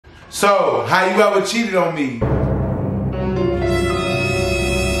So, how you ever cheated on me?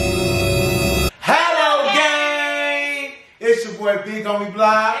 Hello, gang! It's your boy Big on Me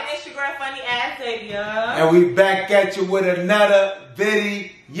Blog. And it's your girl Funny Ass Xavier. And we back at you with another video.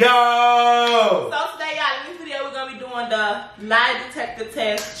 So today, y'all, in this video, we're gonna be doing the lie detector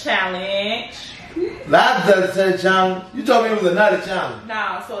test challenge. Lie detector challenge? You told me it was another challenge.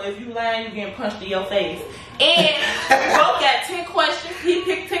 Nah, so if you lying, you getting punched in your face. And we both got 10 questions. He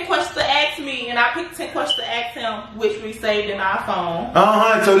picked 10 questions to ask me, and I picked 10 questions to ask him, which we saved in our phone.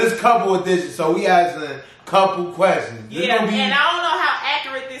 So this couple edition. So we asking a couple questions. This yeah, and I don't know how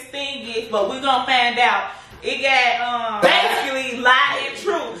accurate this thing is, but we're gonna find out. It got basically lie and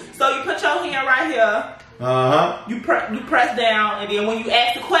truth. So you put your hand right here. You press down, and then when you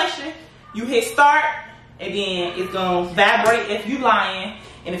ask the question, you hit start, and then it's gonna vibrate if you lying,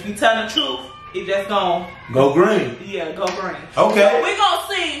 and if you tell the truth, it just gonna go green. Yeah, go green. Okay. So we gonna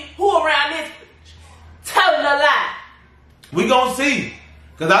see who around this telling a lie. We gonna see,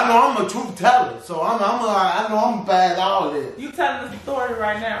 cause I know I'm a truth teller, so I know I'm past all this. You telling us the story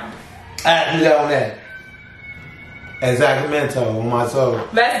right now? I do that on that. At Sacramento on my soul.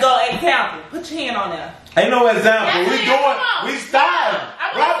 Let's go example. Put your hand on there. Ain't no example. Yes, We starting.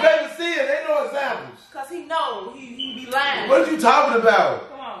 Rock, paper, scissors. Ain't no examples. Cause he know he be lying. What are you talking about?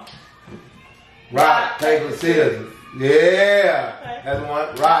 Come on. Rock, paper, scissors. Yeah. Okay. That's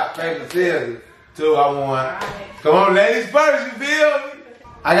one. Rock, paper, scissors. Two, I won. Right. Come on, ladies first, you feel me?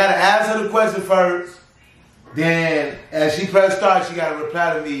 I gotta answer the question first. Then, as she press start, she gotta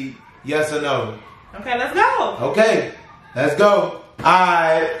reply to me yes or no. Okay, let's go. Okay, let's go.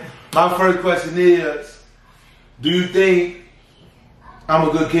 Alright, my first question is, do you think I'm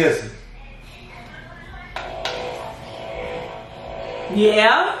a good kisser?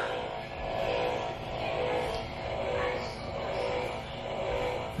 Yeah.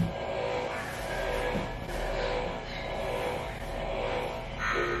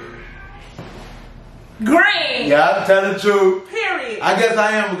 Green. Yeah, I'm telling the truth. Period. I guess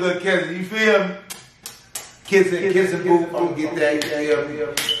I am a good kisser. You feel me? Kissing boo. I'm gonna get that.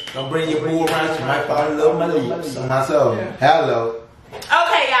 Yeah. Don't bring your boo around. She might fall in love with my lips. On my soul. Hello.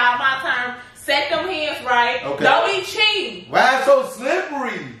 Okay, y'all, my turn. Set them hands right. Okay. Don't be cheating. Why it's so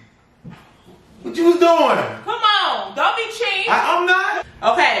slippery? What you was doing? Come on. Don't be cheating. I'm not.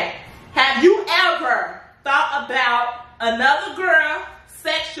 Okay. Have you ever thought about another girl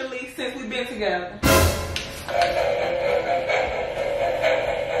sexually since we've been together?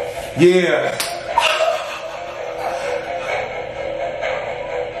 Yeah.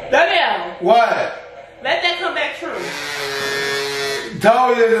 Danielle. What? Let that come back true.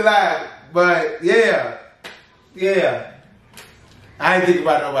 Told you it's a lie, but yeah. I ain't think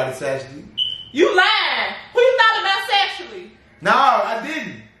about nobody sexually. You lying. Who you thought about sexually? No, I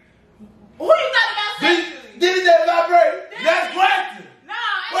didn't. Who you thought about sexually? Did that vibrate? Next question. No,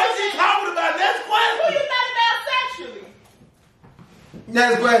 What's she talking about? Next question. Who you thought about sexually?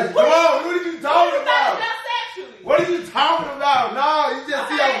 Next question. Come on, what are you talking about? Sexually? What are you talking about? No, you just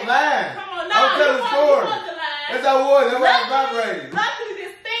see I was lying. Come on, I was telling the story. Yes, I was. That's why I vibrated. Luckily,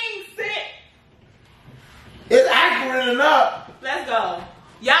 this thing sit. It's accurate enough. Let's go.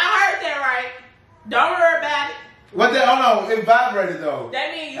 Y'all heard that right? Don't worry about it. What the? Oh no, it vibrated though.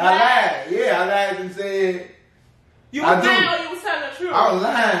 That means you I lied. Yeah, I lied and said. You was lying or you was telling the truth? I was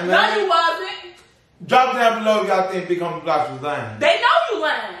lying, man. No, you wasn't. Drop down below if y'all think Big Homie Blocks was lying. They know you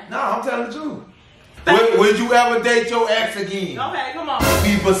lying. No, I'm telling the truth. Would you ever date your ex again? Okay, come on.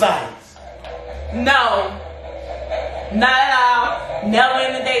 Be besides. No. Not at all. Never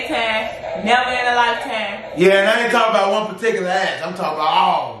in the daytime. Never in a lifetime. Yeah, and I ain't talking about one particular ass. I'm talking about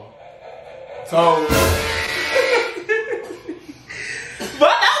all. So.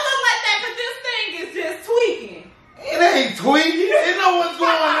 But don't look like that because this thing is just tweaking. It ain't tweaking. You know what's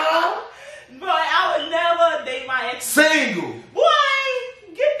going on. Boy, I would never date my ex. Single. Boy,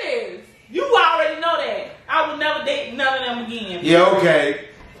 get this. You already know that. I would never date none of them again. Yeah, okay.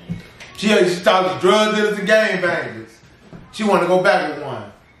 She thought the drug dealers and gangbangers. She want to go back with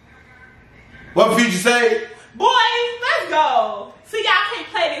one. What Future say? Boy, let's go. See, y'all can't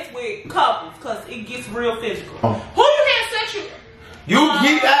play this with couples because it gets real physical. Who you had sex with? You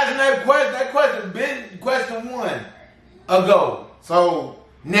keep asking that question. That question been question one ago. So,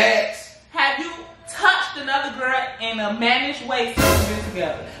 next. Have you touched another girl in a managed way since you've been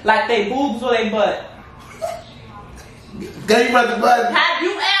together? Like they boobs or they butt? Can you press the button? Have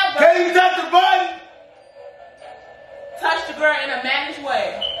you ever Can you touch the button? touched a girl in a managed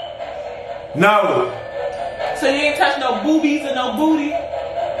way? No. So you ain't touch no boobies or no booty?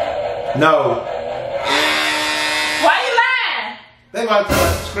 No. Why you lying? They might talk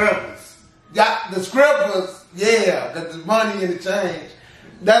about the scribblers. Yeah, the scribblers, yeah, got the money and the change.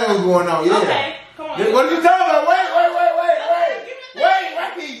 That's what's going on, yeah. Okay, come on. What are you talking about? Wait,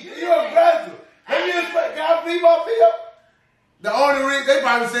 Rocky, you're aggressive. Let me explain. Can I feed my feel? The only reason, they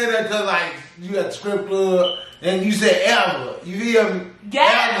probably say that because, like, you got the script club, and you said ever. You feel me?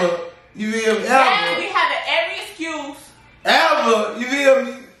 Yeah. Ever. You feel me? Ever. Yeah, we have every excuse. Ever. You feel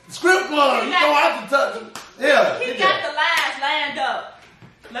me? Script club. You don't have to touch them. Yeah. He got the lines lined up.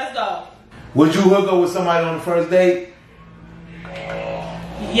 Let's go. Would you hook up with somebody on the first date?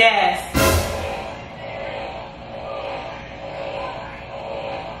 Yes.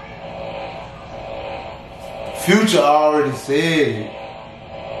 Future already said it.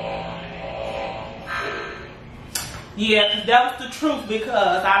 Yeah, cause that was the truth.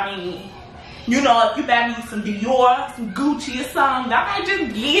 Because I mean, you know, if you buy me some Dior, some Gucci or something, I might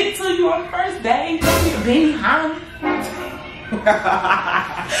just give it to you on the first day. Maybe a Benny Hanna. You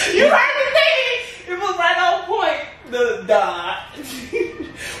heard me say it was right on point.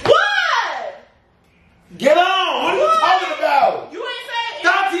 What? Get on. What are you talking about? You ain't saying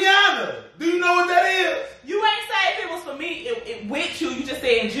Tatiana. Do you know what that is? You ain't say if it was for me, it with you. You just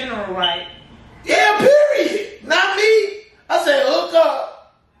say in general, right? Yeah, period. Not me. I said hook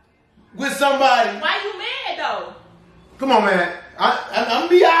up with somebody. Why you mad though? Come on, man. I'm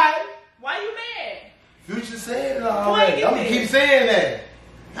be alright. Why you mad? Future said it already. I'm gonna keep saying that.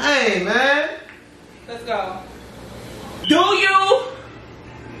 Hey, man. Let's go. Do you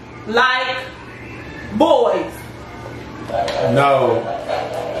like boys? No.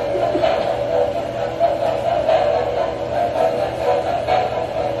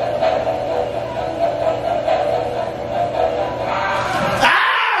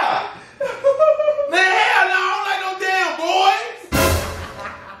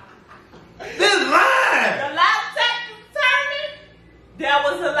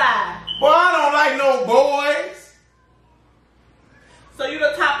 Boy, I don't like no boys. So you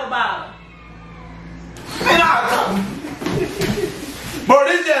the top or bottom? Man, bro,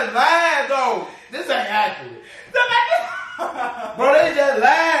 this just lies though. This ain't accurate. Bro, they just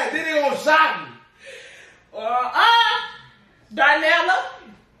lies. Then they gonna shock me. Darnella,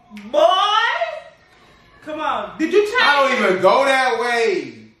 boy. Come on. Did you change? I don't even go that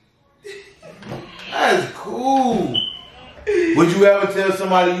way. That's cool. Would you ever tell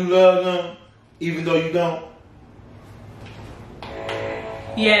somebody you love them, even though you don't?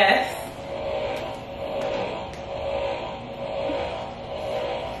 Yes.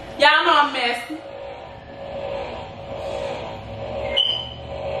 Y'all know I'm messy.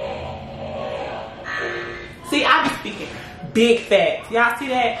 See, I be speaking big facts. Y'all see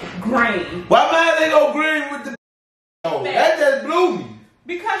that? Green. Why man they go green with the oh, that just blew me.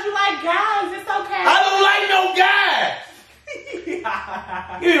 Because you like guys, it's okay. I don't like no guys.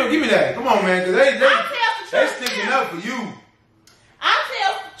 Give me that. Come on, man, because they sticking up for you. I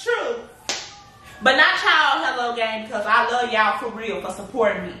tell the truth. But not y'all hello game, because I love y'all for real for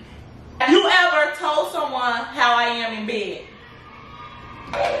supporting me. Have you ever told someone how I am in bed?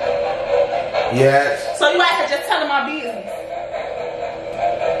 Yes. So you have to just tell them my business.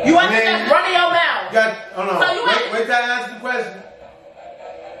 You have to just run in your mouth. Hold on. So wait till I ask the question.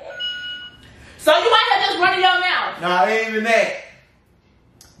 So you might have just run in your mouth. Nah, it ain't even that.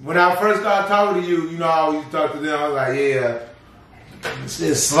 When I first started talking to you, you know, I always talk to them. I was like, yeah,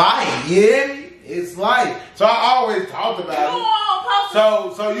 it's slight. You hear me? It's slight. So I always talked about it.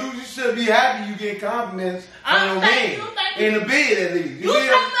 So you should be happy you get compliments from your man. In the bed, at least. You telling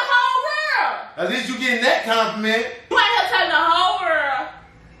the whole world. At least you getting that compliment. You might have telling the whole world.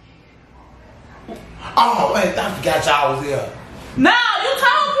 Oh, wait, I forgot y'all was here. No, you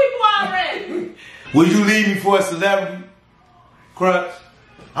told people already. Would you leave me for a celebrity crush?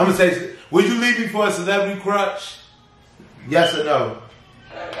 I'm gonna say, would you leave me for a celebrity crush? Yes or no?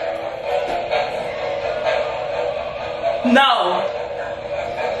 No.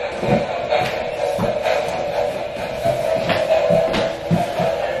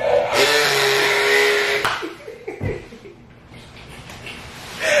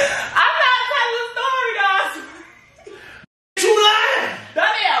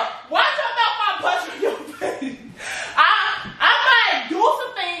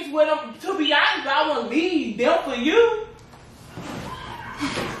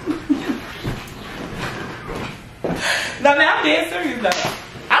 No, man, I'm dead serious though.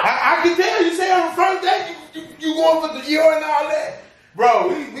 I can tell you say on the first day you going for the year and all that. Bro,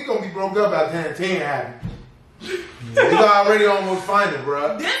 we gonna be broke up by 10 happens. We already almost find it,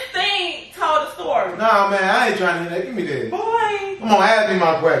 bro. This thing told the story. Nah, man, I ain't trying to hear that. Give me that. Boy. Come on, ask me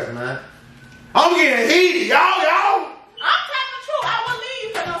my question, man. I'm getting heated, y'all. I'm telling the truth.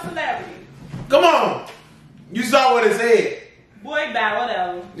 celebrity. Come on. You saw what it said. Boy, bad,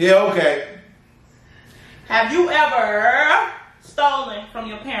 whatever. Yeah, okay. Have you ever stolen from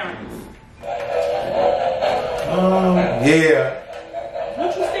your parents? Yeah.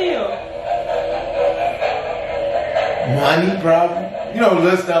 What you steal? Money, probably. You know,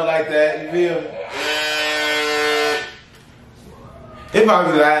 little stuff like that. You feel me? It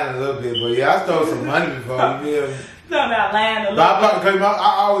probably lying a little bit, but yeah, I stole some money before. You feel me? No, not lying a little bit.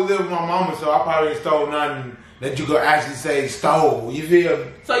 I always lived with my mama, so I probably stole nothing that you could actually say stole. You feel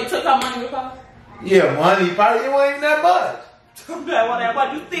me? So you took her money before? Yeah, money. Probably it wasn't even that much.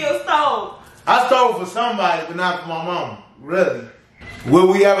 What you still stole? I stole for somebody, but not for my mama. Really.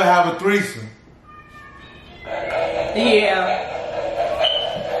 Will we ever have a threesome? Yeah.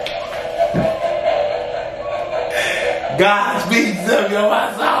 God speaks to me on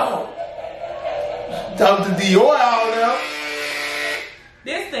my soul. Talk to Dior all now.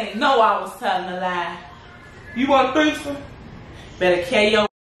 This thing, no, I was telling a lie. You want a threesome? Better carry your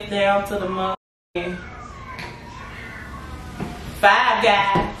down to the motherfucking 5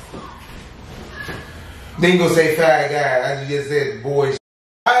 Guys. They ain't gonna say 5 Guys. I just said boys.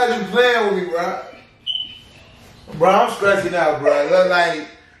 How are you playing with me, bro? Bro, I'm stressing out, bro. Look like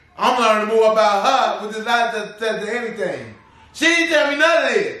I'm learning more about her with this life than anything. She didn't tell me none of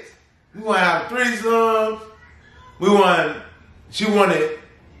this. We want to have threesomes. She wanted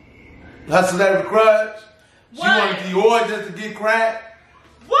her celebrity crush. She wanted Dior just to get cracked.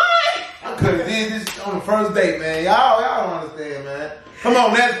 What? I could have did this on the first date, man. Y'all don't understand, man. Come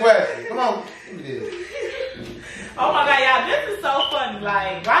on, next question. Come on. Give me this. Oh my God, y'all, this is so funny.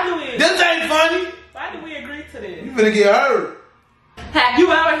 Like, why do we... This ain't funny. Why do we agree to this? You finna get hurt. Have you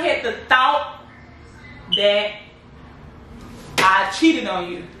ever had the thought that I cheated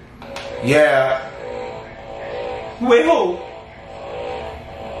on you? Yeah. With who?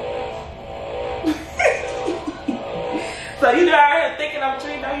 So you never heard thinking I'm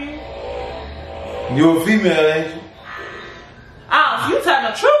cheating on you? You're a female, ain't you? Oh, so you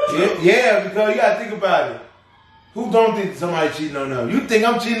telling the truth? Yeah, because you gotta think about it. Who don't think somebody cheating on them? You think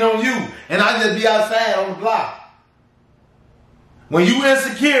I'm cheating on you, and I just be outside on the block. When you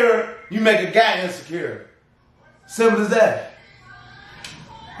insecure, you make a guy insecure. Simple as that.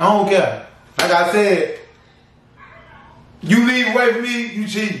 I don't care. Like I said, you leave away from me, you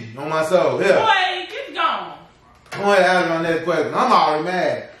cheating on my soul. Yeah. Boy, get gone. I'm going to ask my next question. I'm already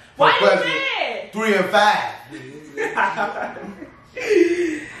mad. Why you mad? 3 and 5.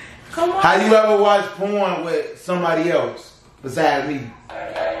 Come on. Have you ever watched porn with somebody else besides me?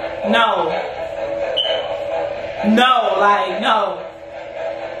 No. No, like, no.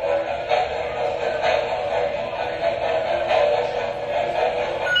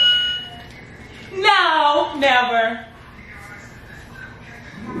 No, never.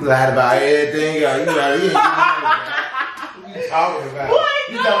 You lied about everything. You talking about? What?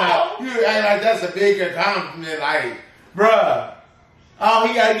 You act like that's a big accomplishment. Like, bruh, all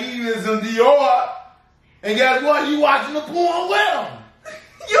he gotta give you is some Dior. And guess what? You watching the porn with him.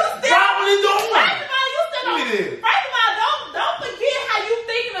 You still probably doing. First of all, don't forget how you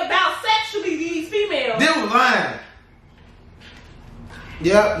thinking about sexually these females. They was lying.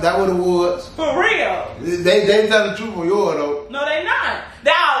 Yeah, that what it was. For real. They tell the truth on yours though. No, they not.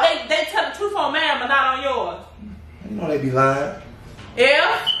 They tell the truth on mine, but not on yours. You know they be lying.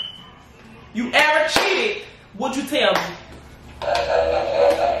 If you ever cheated, would you tell me?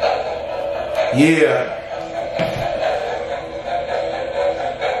 Yeah.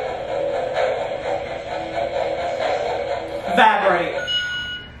 Vibrate.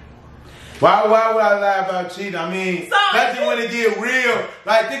 Why would I lie about cheating? I mean, that's when it get real.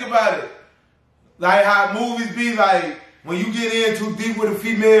 Like, think about it. Like how movies be like, when you get in too deep with a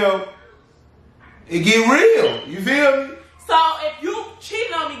female, it get real. You feel me? So if you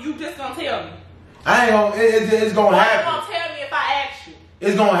cheating on me, you just gonna tell me? I ain't gonna, it's gonna happen. You gonna tell me if I ask you?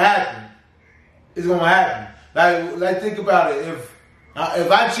 It's gonna happen. It's gonna happen. Like think about it. If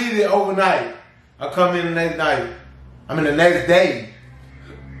I cheated overnight, I come in the next night. I mean the next day.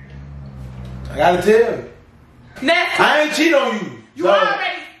 I gotta tell you. I ain't cheat on you. You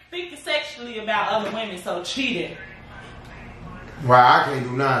already thinking sexually about other women, so cheating. Well, I can't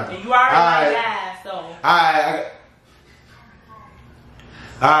do nothing. And you already lied, so.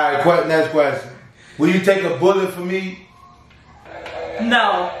 Alright, next question. Will you take a bullet for me?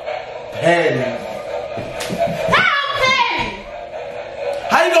 No. Petty. How petty?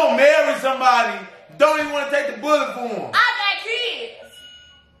 How you gonna marry somebody don't even want to take the bullet for him? I got kids.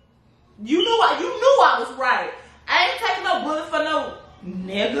 You knew I was right. I ain't taking no bullet for no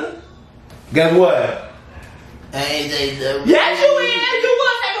nigga. Guess what? Yes, you will. You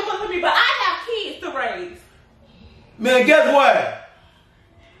will take a Man, guess what?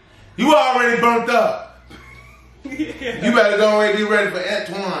 You already burnt up. You better go and get ready for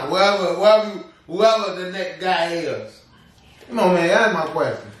Antoine, whoever the next guy is. Come on, man, that's my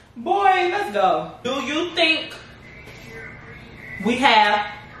question. Boy, let's go. Do you think we have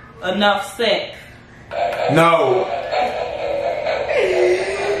enough sex? No.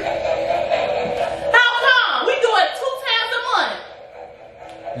 How come? We do it 2 times a month.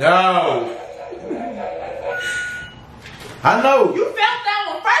 No. I know. You felt that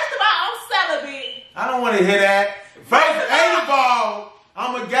one. First of all, I'm celibate. I don't want to hear that. First of all,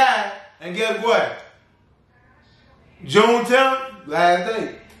 I'm a guy, and guess what? June 10th, last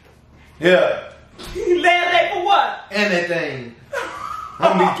day. Yeah. Last day for what? Anything.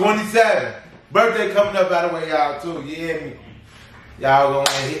 I'm gonna be 27. Birthday coming up, by the way, y'all too. You hear me? Y'all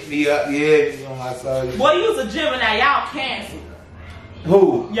gonna hit me up. Yeah, on my side. Boy, you was a Gemini. Y'all canceled.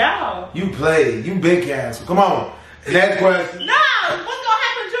 Who? Y'all. You played. You been canceled. Come on. Next question. No. What's gonna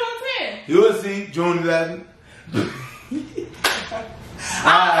happen June 10th? You'll see. June 11th. I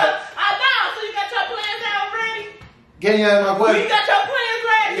know. So you got your plans out ready? Can you answer my question? You got your plans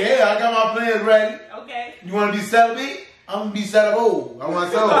ready? Yeah, I got my plans ready. Okay. You want to be celibate? I'm going to be celibate. I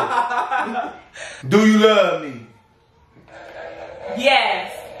want soul. Do you love me?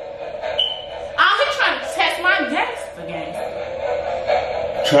 Yes. I'm here trying to test my gangster game.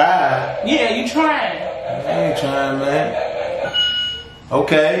 Try. Yeah, you trying. I ain't trying, man.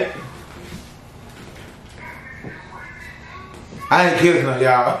 Okay. I ain't kissing her,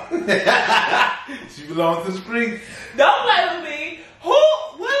 y'all. She belongs to the streets. Don't play with me. Who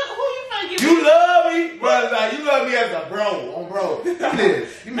you trying to give me? You love me, brother. Like, you love me as a bro, on bro. Give me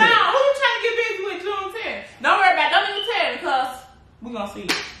this. Give me Nah, this. who you trying to get busy with June 10th? Don't worry about it. Don't even tell me, because we're going to see.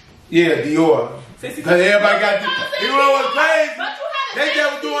 Yeah, Dior. Because everybody got this. You know what's crazy? They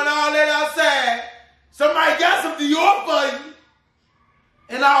just were doing all that outside. Somebody got some Dior for you.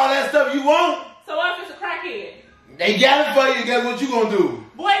 And all that stuff you want. So what if it's a crackhead? They got it for you. Guess what you gonna do?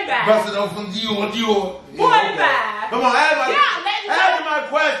 Boy, bye. Bust it off from Dior. Boy, bye. Come on, answer my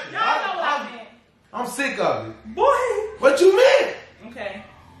question. Y'all know what I meant. I'm sick of it. Boy. What you meant? Okay.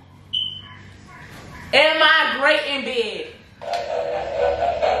 Am I great in bed?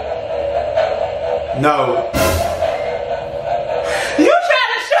 No. You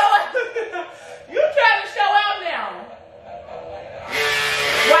trying to show out? You trying to show out now?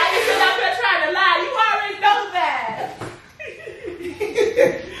 Why you sit up here trying to lie? You already know that.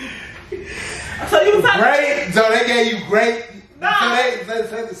 So you was great. So they gave you great. No.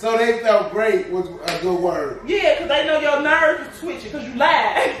 So they felt great was a good word. Yeah, because they know your nerves are twitching because you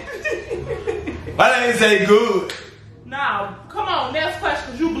lied. Why they say good? Nah, come on, next question,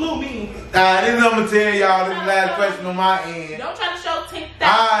 because you blew me. This is I'm going to tell y'all, this is the last question on my end. Don't try to show 10,000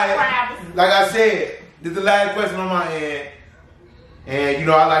 subscribers. Like I said, this is the last question on my end. And you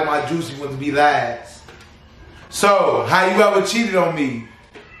know I like my juicy ones to be last. So, have you ever cheated on me?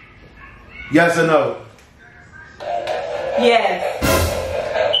 Yes or no? Yes.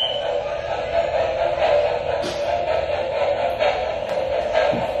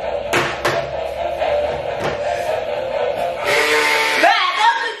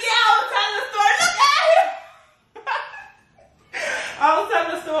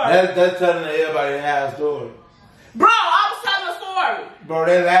 That's telling everybody half story. Bro, I was telling a story. Bro,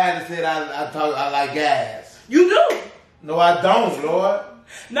 they lied and said I like gas. You do? No, I don't, Lord.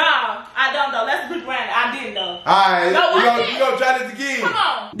 Nah, I don't know. Let's be granted. I didn't know. Alright, no, we gonna try this again. Come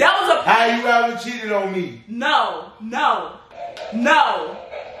on. That was a How you ever cheated on me? No.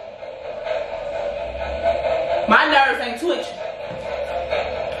 My nerves ain't twitching.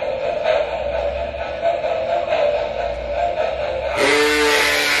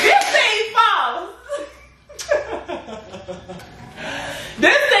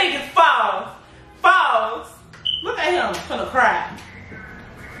 This thing is false. False. Look at him. I'm gonna cry.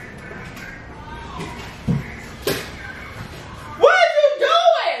 What are you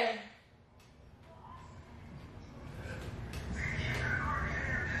doing?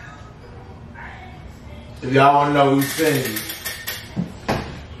 If y'all want to know who's single,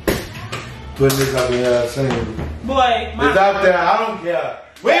 putting this up in here single. Boy, it's out there. I don't care.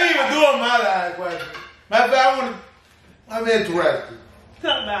 We ain't even doing my last question. Matter of fact, I'm interested.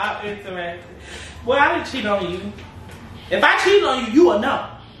 Tell me I'm interested. Boy, I didn't cheat on you. If I cheat on you, you will know.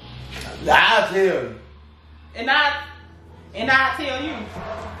 I'll tell you. And I'll tell you.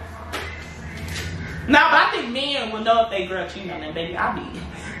 Nah, but I think men will know if they girl cheating on them, baby. I'll be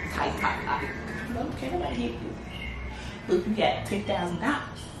tight. Okay, nobody hit you. Look, you got $10,000.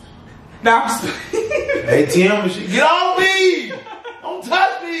 No, I'm just ATM machine. Get off me! Don't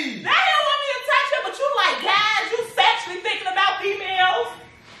touch me! They don't want me to touch you, but you like guys, you sex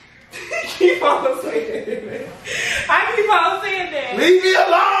keep on saying that. I keep on saying that. Leave me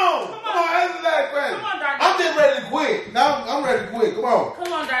alone. Come on, answer that question. Come on, Darnella. I'm just ready to quit. Now I'm ready to quit. Come on.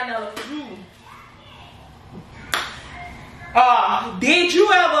 Come on, Darnella. Did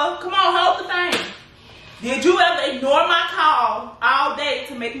you ever, come on, hold the thing. Did you ever ignore my call all day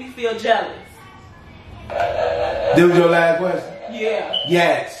to make me feel jealous? That was your last question? Yeah.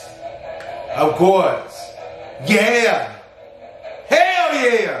 Yes. Of course. Yeah. Hell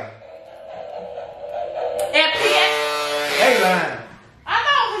yeah. And P.S. Hey, line. I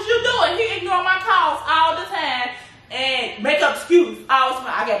know, because you do it. He ignore my calls all the time and make up excuse.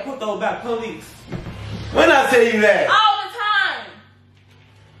 I got put over by the police. When I tell you that? All the time.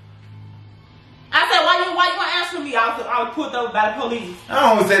 I said, why you gonna answer me? I was put over by the police. I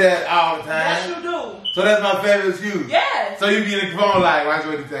don't say that all the time. Yes, you do. So that's my favorite excuse. Yes. So you get in the phone like, watch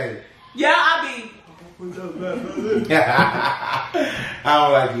what he say. Yeah, I be. I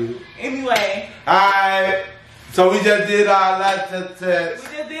don't like you. Anyway. Alright. So we just did our last test.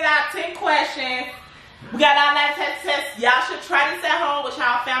 We just did our 10 questions. We got our last test. Y'all should try this at home with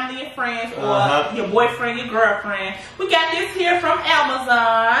y'all family and friends or your boyfriend, your girlfriend. We got this here from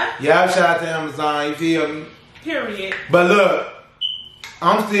Amazon. Yeah, shout out to Amazon. You feel me? Period. But look,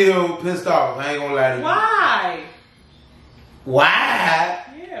 I'm still pissed off. I ain't gonna lie to you. Why? Why?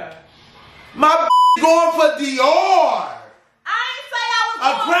 Yeah. My going for Dior. I ain't say I was A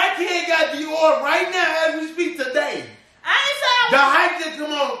crackhead got Dior right now as we speak today. I ain't say I was The hype just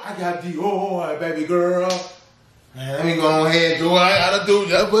come on. I got Dior, baby girl. Man, let me go ahead and do what I gotta do.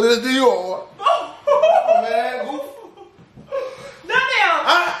 Just put it in Dior. Oh, man. No, no. I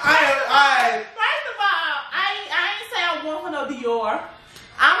First of all, I ain't say I'm going for no Dior.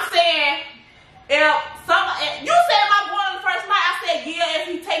 I'm saying you said am I going on the first night? I said yeah. If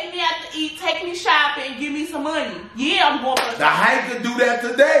he take me out to eat, take me shopping, give me some money. Yeah, I'm going for the hype could do that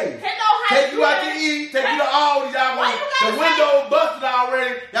today. Can no hype take you out to eat, take you to all these. Y'all going. The window busted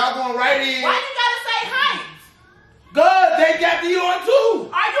already. Y'all going right in. Why you gotta say hype? Good, they got Dior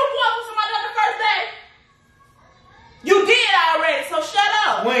too. Are you going for somebody on the first day? You did already, so shut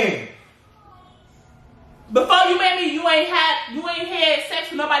up. When? Before you met me, you ain't had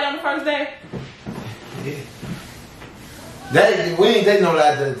sex with nobody on the first day. Yeah. We ain't taking no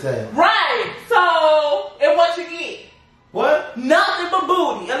lie to the test. Right. So, and what you get? What? Nothing but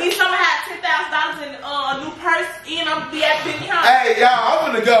booty. At least I'm gonna have $10,000 in a new purse, and I'm gonna be at 50 $100. Hey, y'all,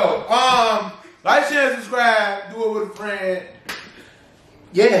 I'm gonna go. Like, share, and subscribe. Do it with a friend.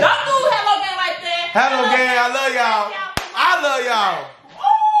 Yeah. Don't do Hello Gang like that. Hello Gang, I love y'all. I love y'all.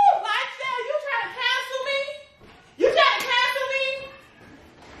 Ooh, like that. You trying to cancel me? You trying to cancel me?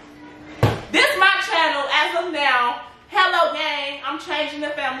 This is my channel as of now. Hello Gang. I'm changing the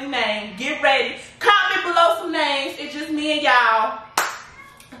family name. Get ready. Comment below some names. It's just me and y'all.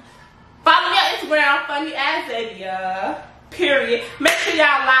 Follow me on Instagram, funny as Zadia. Period. Make sure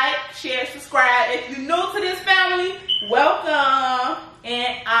y'all like, share, subscribe. If you're new to this family, welcome.